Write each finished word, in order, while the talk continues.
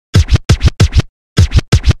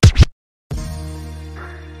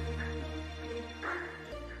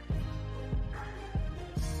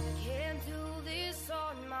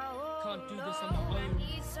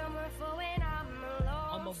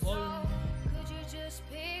alone. Could you just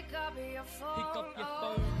pick up your phone? Pick up your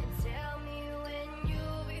phone. And tell me when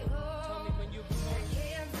you'll be home. Tell me when you'll be home. I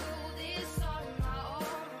can't do this on my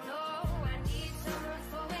own, no. I need someone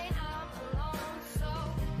for when I'm alone. So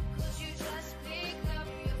could you just pick up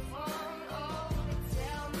your phone, and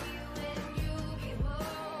tell me when you'll be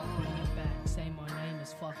home? Bring it back, say my name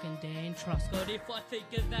is fucking Dan Truscott. If I think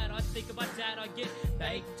of that, I think of my dad. I get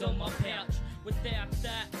baked on my pouch. Without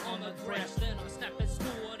that, I'm a grouch. Then I snap and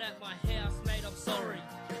score at my house, mate, I'm sorry.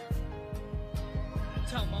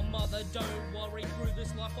 Tell my mother, don't worry, through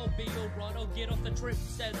this life I'll be alright. I'll get off the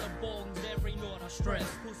trips and the bongs every night I stress,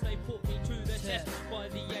 cause they put me to the test. By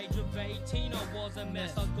the age of 18 I was a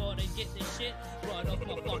mess. I gotta get this shit right off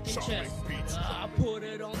my fucking chest. I put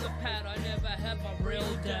it on the pad, I never had my real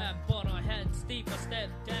dad, but I had Steve, my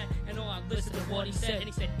stepdad, and I listened to what he said. And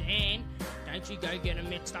he said, Dan, don't you go get him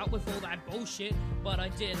mixed up with all that bullshit. But I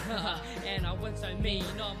did, and I went so mean,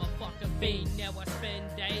 I'm a fucking fiend. Now I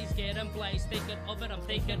spend days getting blazed, thinking of it, I'm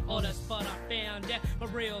thinking honest. But I found out my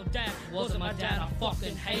real dad wasn't my dad, I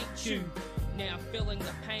fucking hate you. Now I'm feeling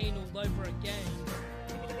the pain all over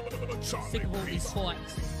again. Sick of all these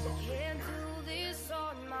fights. Can't do this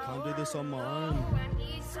on my Can't do this on my own. I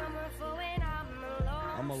need someone for when I'm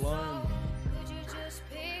alone. I'm alone. So could you just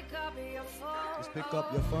pick up your phone? Just pick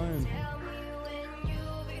up your phone. Tell me when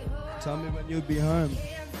you'll be home. Tell me when you'll be home.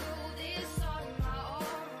 Can't do this on my own,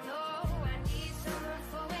 no. I need someone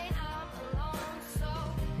for when I'm alone. So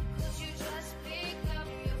could you just pick up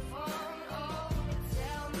your phone, and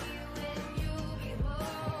tell me when you'll be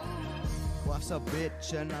home? Life's a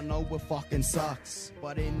bitch and I know it fucking sucks,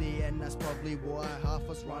 but in the end that's probably why half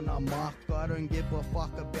us run amok. I don't give a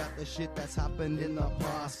fuck about the shit that's happened in the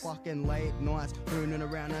past. Fucking late nights, mooning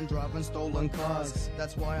around and driving stolen cars.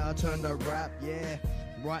 That's why I turned to rap, yeah,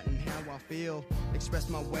 writing how I feel. Express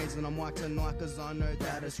my ways and I'm mic tonight cause I know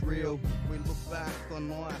that it's real. We look back on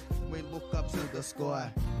life, we look up to the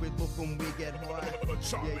sky. We look when we get high,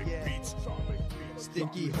 yeah.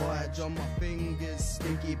 Stinky hides on my fingers,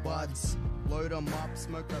 stinky buds. Load 'em up,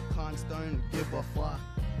 smoke the cunts, don't give a fuck.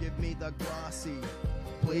 Give me the glassy,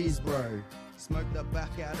 please bro. Smoke the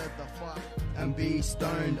back out of the fuck and be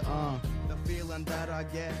stoned, The feeling that I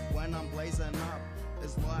get when I'm blazing up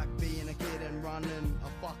is like being a kid and running a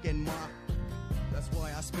fucking muck. That's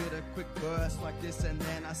why I spit a quick verse like this and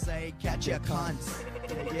then I say, catch your cunts.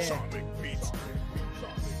 Yeah.